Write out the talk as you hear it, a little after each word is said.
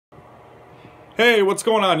Hey, what's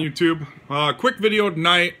going on, YouTube? Quick video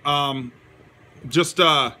tonight. Just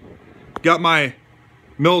got my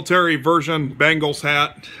military version Bengals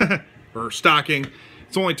hat or stocking.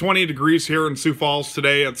 It's only 20 degrees here in Sioux Falls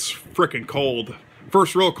today. It's freaking cold.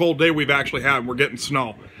 First real cold day we've actually had. We're getting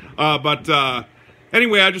snow.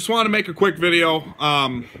 Anyway, I just wanted to make a quick video.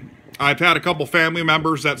 I've had a couple family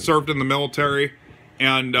members that served in the military,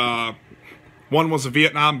 and one was a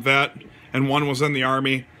Vietnam vet and one was in the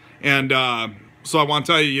Army. And so I want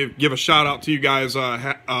to tell you, give a shout out to you guys.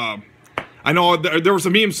 I know there was a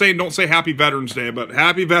meme saying don't say Happy Veterans Day, but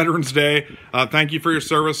Happy Veterans Day. Thank you for your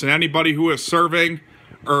service, and anybody who is serving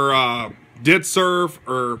or did serve,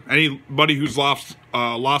 or anybody who's lost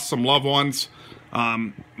some loved ones,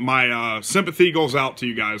 my sympathy goes out to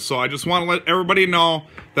you guys. So I just want to let everybody know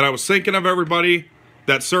that I was thinking of everybody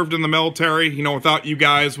that served in the military. You know, without you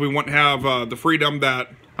guys, we wouldn't have the freedom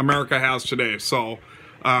that America has today. So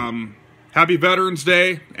happy Veterans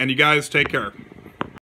Day, and you guys take care.